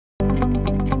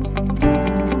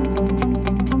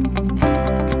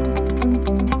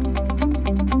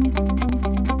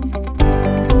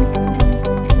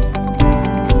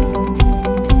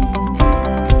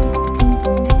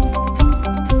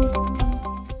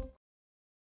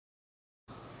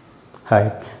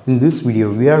Hi, in this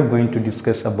video we are going to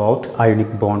discuss about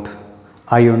ionic bond.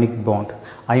 Ionic bond.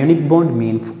 Ionic bond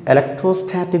means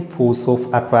electrostatic force of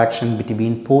attraction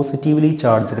between positively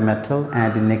charged metal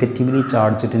and negatively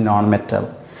charged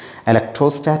non-metal.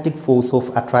 Electrostatic force of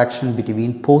attraction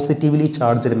between positively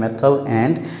charged metal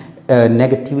and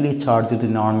negatively charged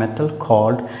non-metal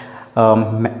called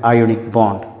ionic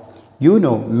bond. You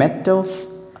know,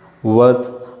 metals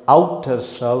with outer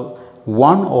shell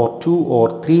 1 or 2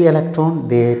 or 3 electron,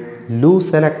 they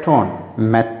lose electron.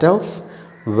 Metals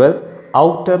with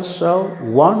outer shell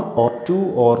 1 or 2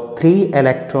 or 3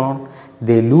 electron,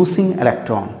 they losing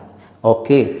electron.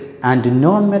 Okay, and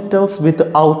non-metals with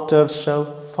outer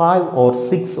shell 5 or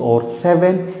 6 or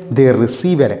 7, they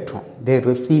receive electron. They are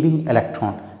receiving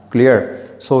electron.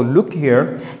 Clear? So look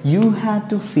here, you have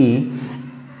to see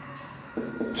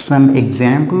some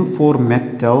example for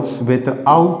metals with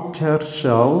outer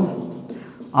shell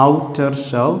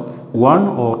 1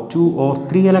 or 2 or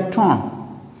 3 electron.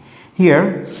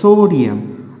 Here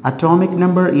sodium, atomic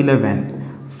number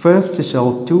 11, first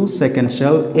shell 2, second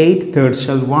shell 8, third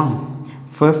shell 1,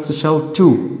 first shell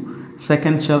 2,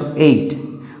 second shell 8,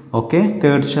 okay,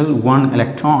 third shell 1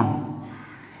 electron.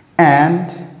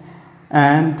 And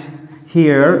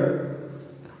here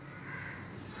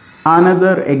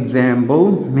another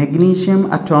example, magnesium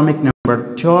atomic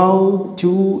number 12,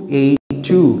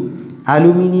 282,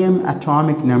 aluminium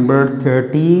atomic number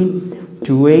 13,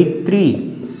 283.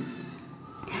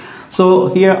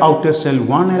 So here outer shell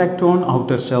 1 electron,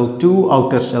 outer shell 2,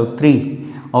 outer shell 3.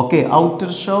 Okay,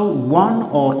 outer shell 1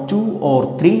 or 2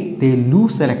 or 3, they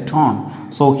lose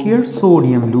electron. So here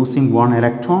sodium losing 1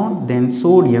 electron, then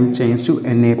sodium change to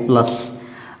Na plus,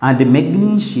 and the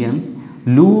magnesium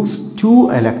lose 2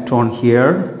 electron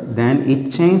here, then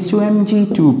it change to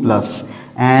Mg2 plus,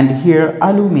 and here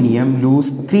aluminium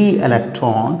lose 3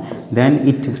 electron, then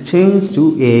it change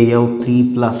to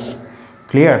Al3 plus.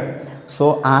 Clear?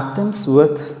 So atoms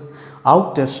with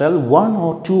outer shell 1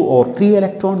 or 2 or 3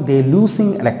 electron, they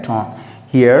losing electron.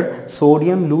 Here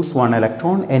sodium lose 1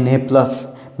 electron, Na plus,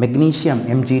 magnesium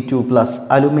Mg2 plus,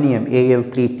 aluminium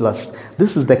Al3 plus.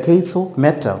 This is the case of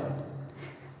metal.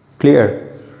 Clear?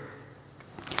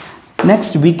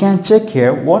 Next we can check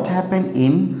here what happened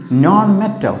in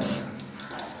non-metals.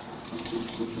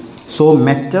 So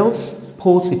metals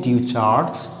positive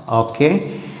charge,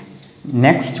 okay.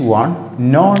 Next one,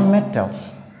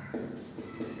 non-metals.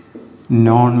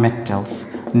 Non-metals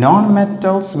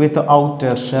with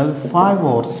outer shell 5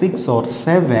 or 6 or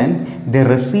 7, they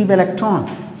receive electron.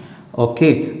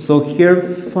 Okay, so here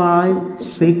 5,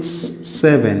 6,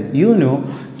 7, you know,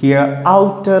 here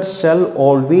outer shell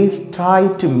always try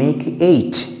to make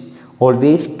 8.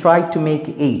 Always try to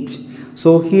make 8.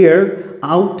 So here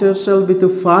outer shell with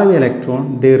 5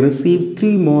 electron, they receive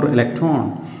 3 more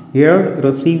electron. Here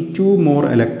receive 2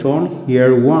 more electron.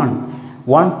 Here 1.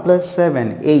 1 plus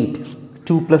 7, 8.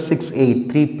 2 plus 6,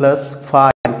 8. 3 plus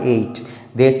 5, 8.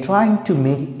 They are trying to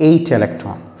make 8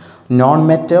 electron.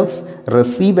 Non-metals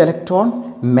receive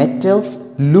electron. Metals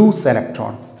lose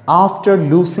electron. After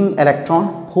losing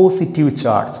electron, positive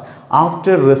charge.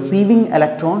 After receiving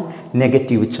electron,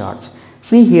 negative charge.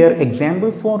 See here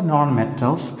example for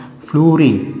non-metals.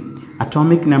 Fluorine,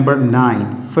 atomic number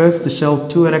 9, first shell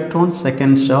 2 electron,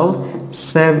 second shell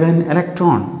 7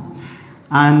 electron.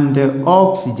 And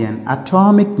oxygen,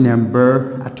 atomic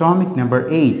number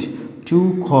 8,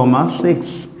 2,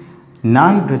 6.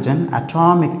 Nitrogen,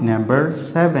 atomic number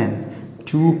 7,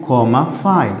 2,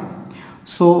 5.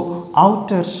 So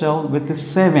outer shell with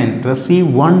 7 receive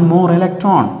 1 more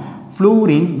electron.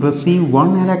 Fluorine receive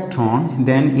 1 electron,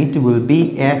 then it will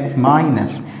be F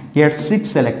minus. Here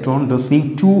 6 electron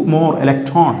receive 2 more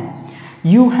electron.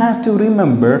 You have to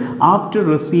remember, after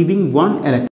receiving 1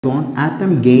 electron,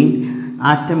 atom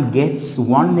gets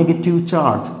 1 negative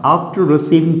charge. After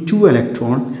receiving 2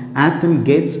 electron, atom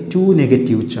gets 2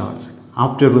 negative charge.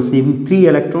 After receiving 3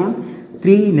 electron,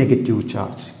 3 negative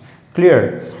charge.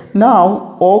 Clear?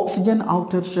 Now oxygen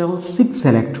outer shell 6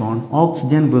 electron,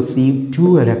 oxygen receive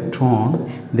 2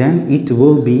 electron, then it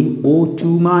will be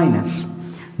O2 minus.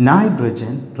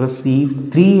 Nitrogen receive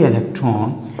 3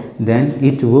 electron, then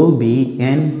it will be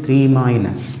N3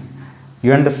 minus.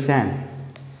 You understand?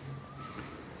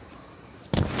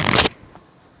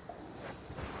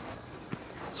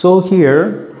 So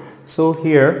here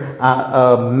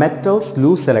metals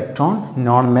lose electron,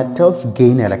 non-metals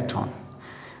gain electron.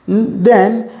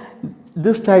 Then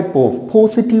this type of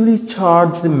positively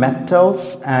charged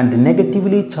metals and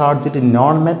negatively charged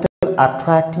non-metals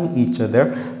attracting each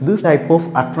other, this type of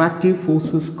attractive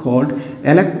force is called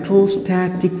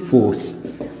electrostatic force.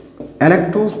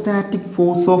 electrostatic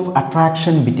force of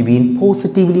attraction between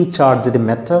positively charged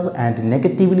metal and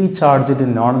negatively charged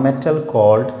non-metal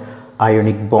called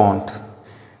ionic bond.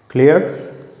 Clear?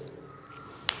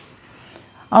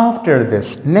 After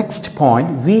this, next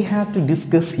point we have to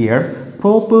discuss here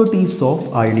properties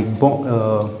of ionic bond.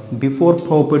 Before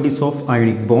properties of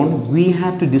ionic bond, we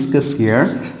have to discuss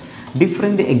here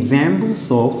different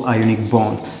examples of ionic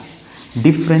bonds.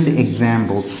 Different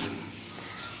examples.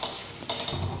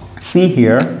 See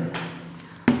here,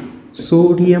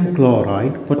 sodium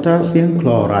chloride, potassium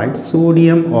chloride,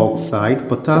 sodium oxide,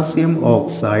 potassium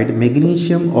oxide,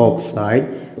 magnesium oxide,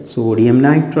 sodium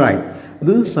nitride.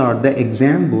 These are the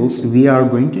examples we are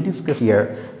going to discuss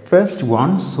here. First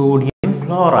one, sodium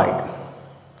chloride.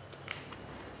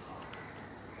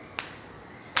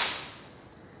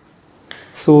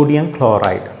 Sodium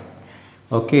chloride.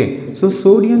 Okay, so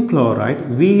sodium chloride,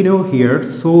 we know here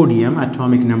sodium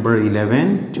atomic number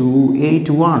 11,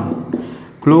 281,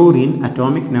 chlorine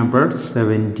atomic number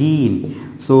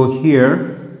 17. So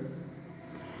here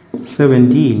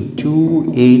 17,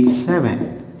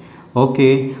 287.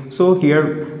 Okay, so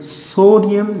here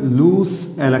sodium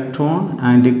lose electron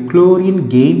and chlorine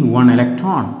gain 1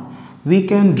 electron. We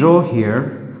can draw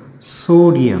here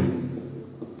sodium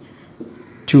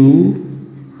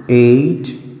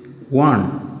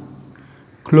 281,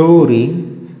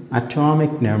 chlorine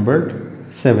atomic number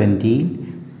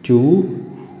 17,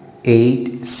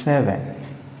 287.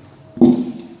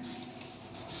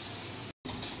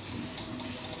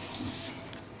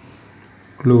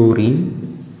 Chlorine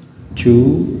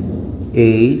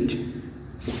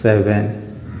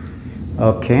 287.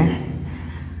 Okay,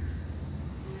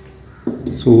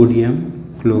 sodium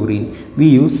chlorine. We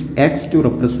use X to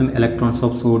represent electrons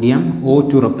of sodium, O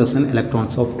to represent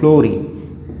electrons of chlorine.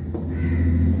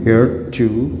 Here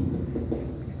 2,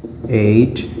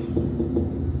 8,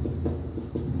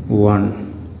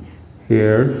 1.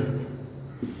 Here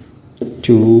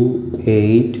 2,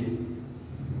 8,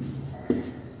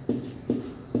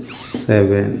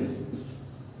 7.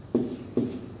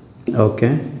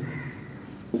 Okay,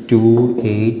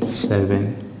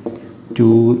 287,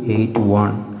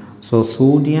 281. So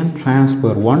sodium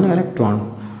transfer 1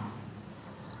 electron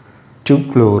to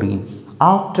chlorine.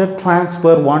 After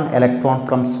transfer 1 electron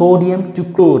from sodium to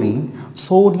chlorine,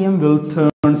 sodium will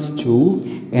turns to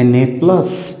Na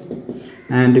plus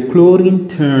and chlorine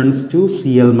turns to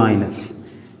Cl minus.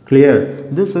 Clear?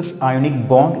 This is ionic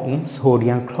bond in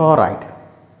sodium chloride.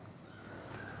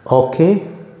 Okay.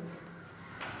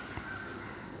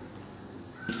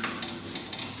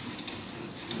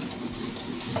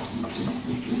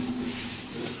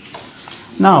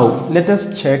 Now let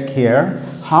us check here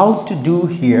how to do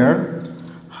here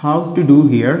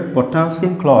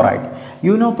potassium chloride.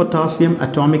 You know potassium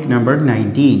atomic number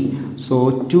 19.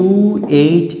 So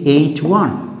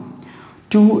 2881.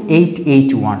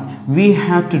 2881. We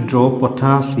have to draw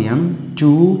potassium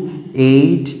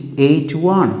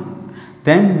 2881.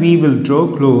 Then we will draw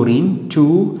chlorine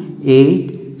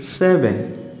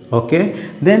 287. Okay.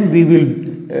 Then we will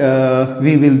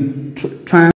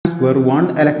transfer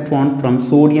 1 electron from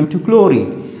sodium to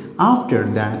chlorine. After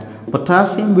that,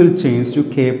 potassium will change to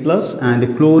K plus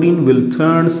and chlorine will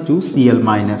turns to Cl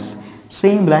minus.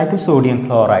 Same like sodium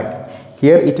chloride.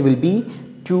 Here it will be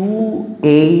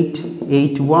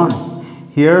 2881.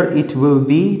 Here it will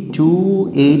be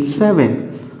 287.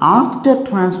 After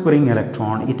transferring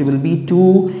electron, it will be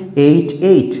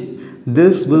 288.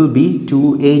 This will be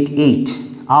 288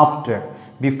 after.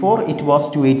 Before it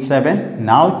was 287,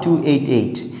 now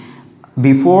 288.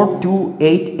 Before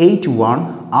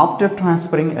 2881, after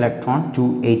transferring electron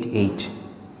 288.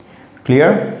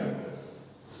 Clear?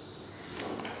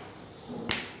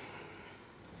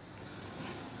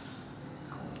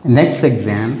 Next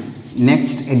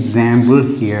example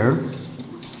here.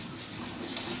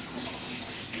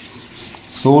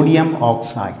 Sodium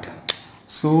oxide.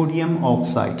 Sodium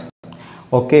oxide.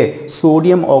 Okay,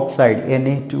 sodium oxide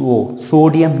Na2O,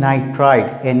 sodium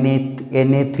nitride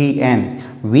Na3N.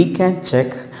 We can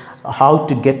check how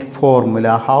to get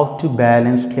formula, how to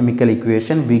balance chemical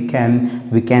equation. We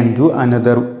can do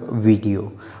another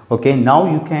video. Okay, now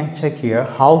you can check here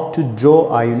how to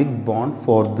draw ionic bond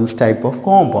for this type of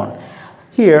compound.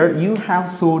 Here you have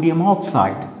sodium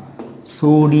oxide.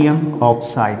 Sodium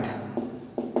oxide.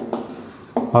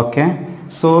 Okay,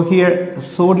 so here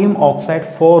sodium oxide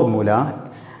formula,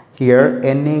 here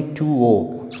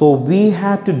Na2O. So we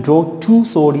have to draw 2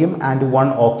 sodium and 1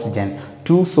 oxygen.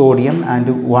 2 sodium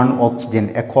and 1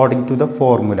 oxygen according to the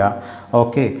formula.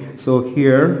 Okay, so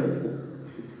here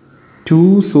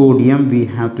 2 sodium we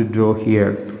have to draw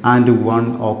here and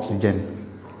 1 oxygen.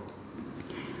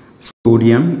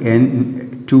 sodium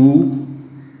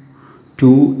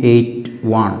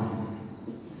N281.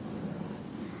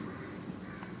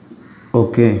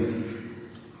 Okay,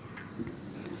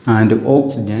 and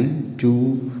oxygen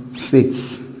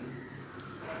 26.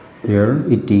 Here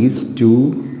it is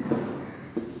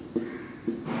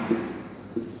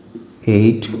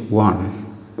 281.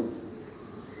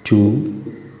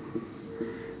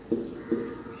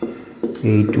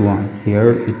 281.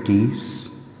 Here it is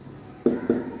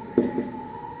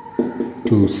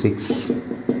 26.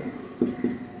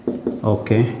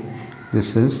 Okay,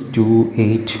 this is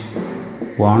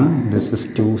 281, this is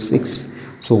 26.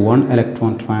 So one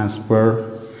electron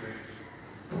transfer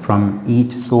from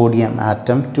each sodium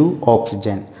atom to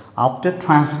oxygen. After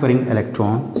transferring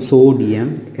electron,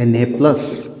 sodium Na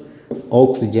plus,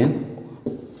 oxygen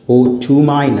O2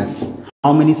 minus.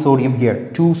 How many sodium here?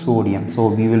 2 sodium. So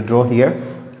we will draw here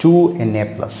 2 Na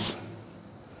plus.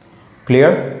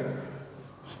 Clear?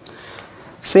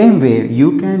 Same way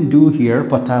you can do here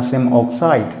potassium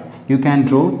oxide. You can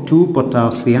draw 2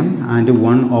 potassium and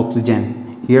 1 oxygen.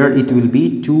 Here it will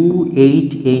be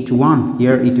 2881.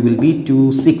 Here it will be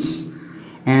 26.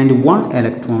 And 1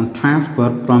 electron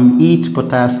transfer from each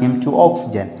potassium to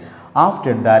oxygen.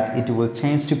 After that it will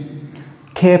change to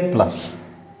K plus.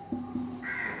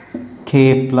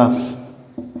 K plus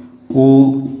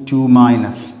O2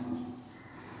 minus.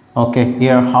 Okay,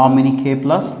 here how many K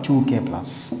plus? 2 K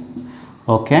plus.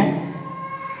 Okay.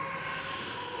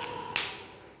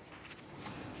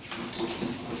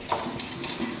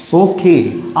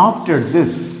 Okay, after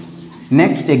this,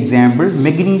 next example,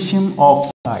 magnesium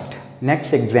oxide.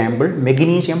 Next example,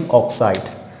 magnesium oxide.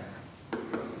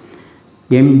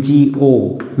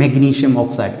 MgO, magnesium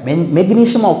oxide.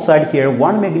 Magnesium oxide here,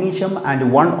 1 magnesium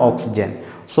and 1 oxygen.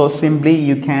 So simply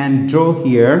you can draw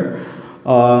here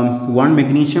 1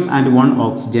 magnesium and 1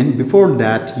 oxygen. Before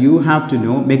that you have to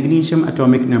know magnesium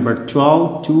atomic number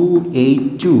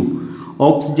 12282,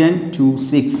 oxygen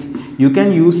 26. You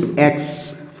can use X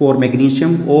for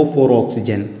magnesium, O for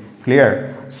oxygen.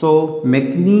 Clear? So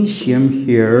magnesium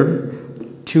here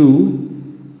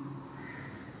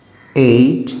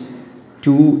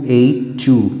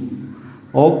 28282,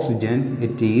 oxygen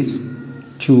it is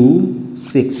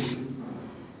 26.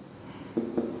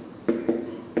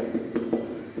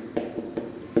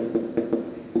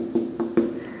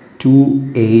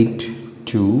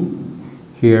 282.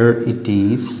 Here it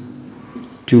is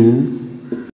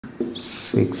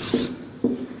 26.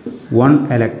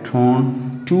 1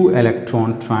 electron, 2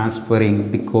 electron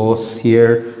transferring, because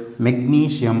here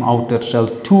magnesium outer shell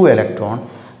 2 electron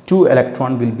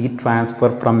will be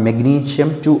transferred from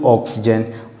magnesium to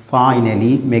oxygen.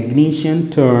 Finally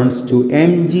magnesium turns to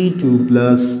Mg2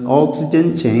 plus,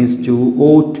 oxygen changes to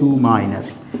O2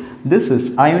 minus. This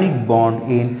is ionic bond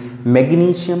in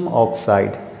magnesium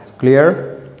oxide.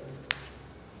 Clear?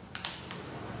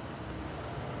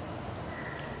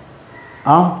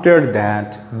 After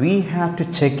that we have to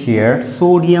check here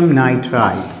sodium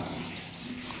nitride.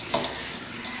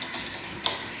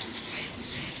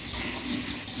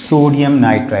 Sodium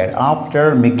nitride.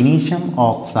 After magnesium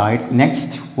oxide,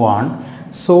 next one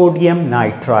sodium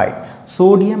nitride.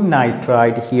 Sodium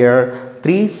nitride here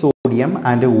 3 sodium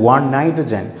and 1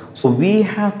 nitrogen. So we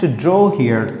have to draw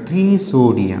here 3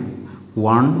 sodium.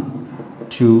 1,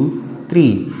 2,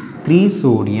 3. 3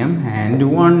 sodium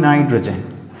and 1 nitrogen.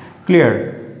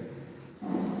 Clear?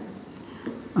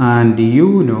 And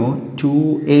you know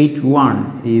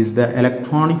 281 is the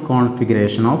electronic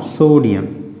configuration of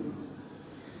sodium.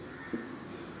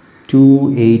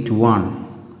 281.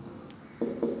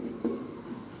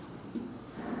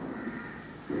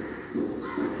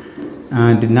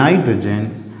 And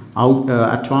nitrogen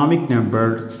atomic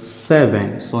number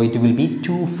 7, so it will be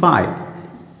 25.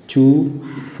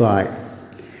 25.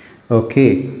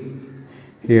 Okay,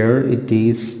 here it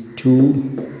is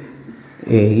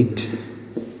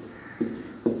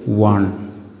 281.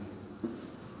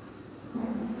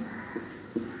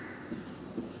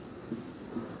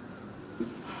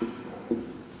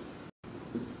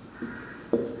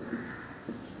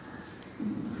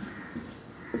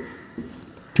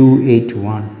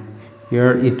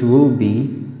 Here it will be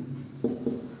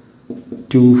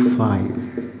 25.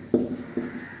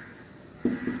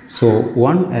 So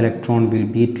 1 electron will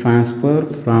be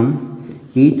transferred from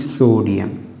each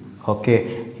sodium.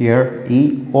 Okay, here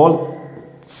all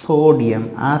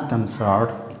sodium atoms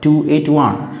are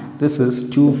 281. This is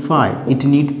 25. It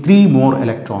needs 3 more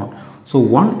electrons. So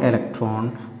 1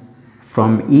 electron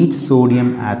from each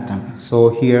sodium atom. So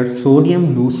here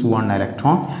sodium lose 1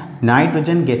 electron.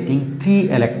 Nitrogen getting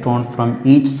 3 electrons from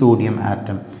each sodium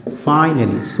atom.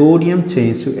 Finally, sodium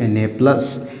changes to Na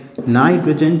plus.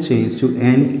 nitrogen change to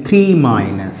N3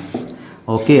 minus.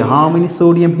 Okay, how many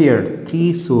sodium here?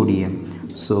 3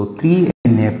 sodium. So 3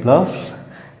 Na plus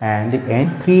and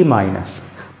N3 minus.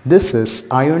 This is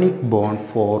ionic bond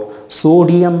for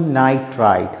sodium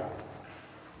nitride.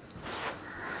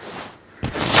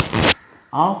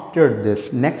 After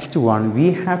this, next one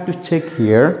we have to check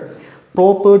here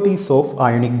properties of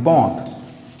ionic bond.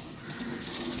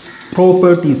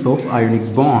 Properties of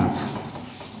ionic bond.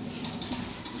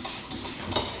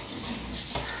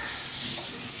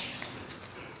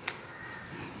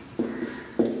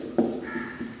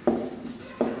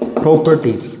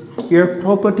 Properties. Here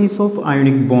properties of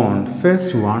ionic bond.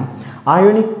 First one,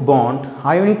 ionic bond,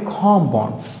 ionic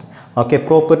compounds. Okay,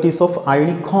 properties of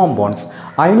ionic compounds.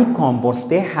 Ionic compounds,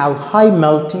 they have high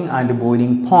melting and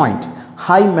boiling point.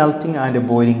 High melting and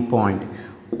boiling point.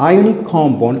 Ionic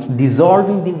compounds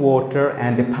dissolving the water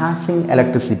and passing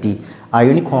electricity.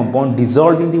 Ionic compound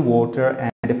dissolving the water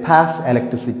and pass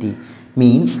electricity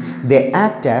means they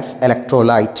act as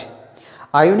electrolyte.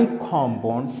 Ionic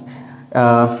compounds,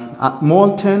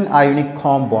 molten ionic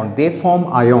compound, they form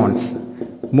ions.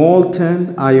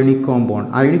 Molten ionic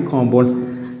compound. Ionic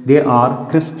compounds, they are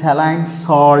crystalline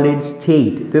solid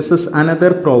state. This is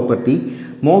another property.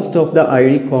 Most of the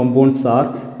ionic compounds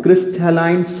are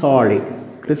crystalline solid.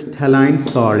 Crystalline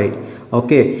solid.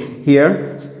 Okay,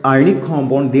 here ionic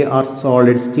compound, they are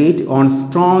solid state. On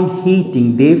strong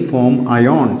heating they form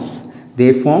ions.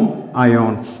 They form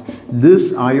ions.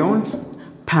 These ions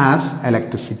pass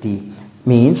electricity,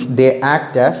 means they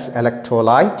act as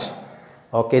electrolyte.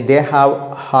 Okay, they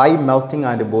have high melting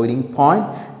and boiling point.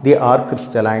 They are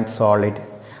crystalline solid.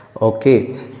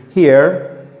 Okay,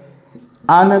 here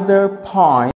another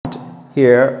point.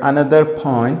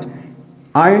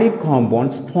 Ionic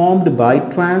compounds formed by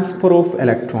transfer of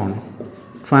electron.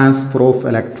 Transfer of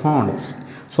electrons.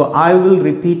 So I will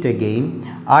repeat again.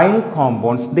 Ionic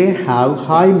compounds, they have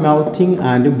high melting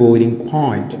and boiling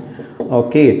point.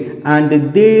 Okay,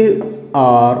 and they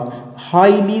are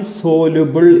highly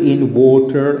soluble in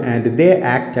water and they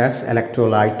act as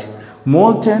electrolyte.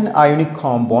 Molten ionic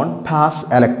compound pass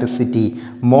electricity.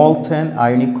 Molten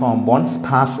ionic compounds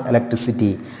pass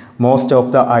electricity. Most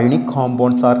of the ionic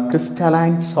compounds are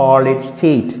crystalline solid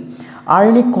state.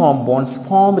 Ionic compounds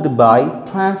formed by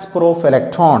transfer of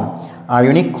electron.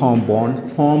 Ionic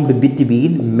compound formed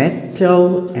between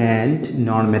metal and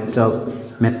non-metal.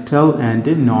 Metal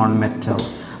and non-metal.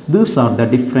 These are the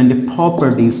different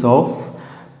properties of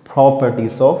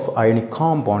ionic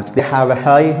compounds. They have a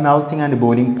high melting and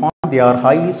boiling point. They are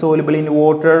highly soluble in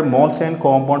water. Molten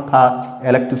compound pass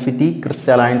electricity.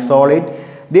 Crystalline solid.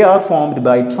 They are formed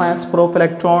by transfer of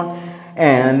electron,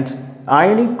 and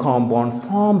ionic compound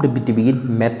formed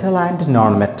between metal and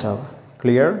non-metal.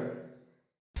 Clear?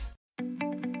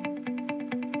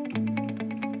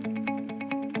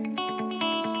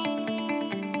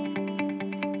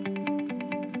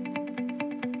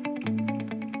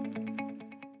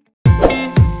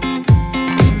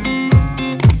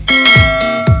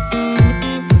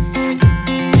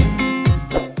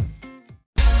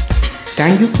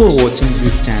 Thank you for watching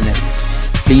this channel.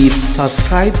 Please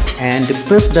subscribe and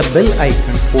press the bell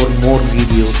icon for more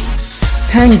videos.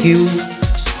 Thank you.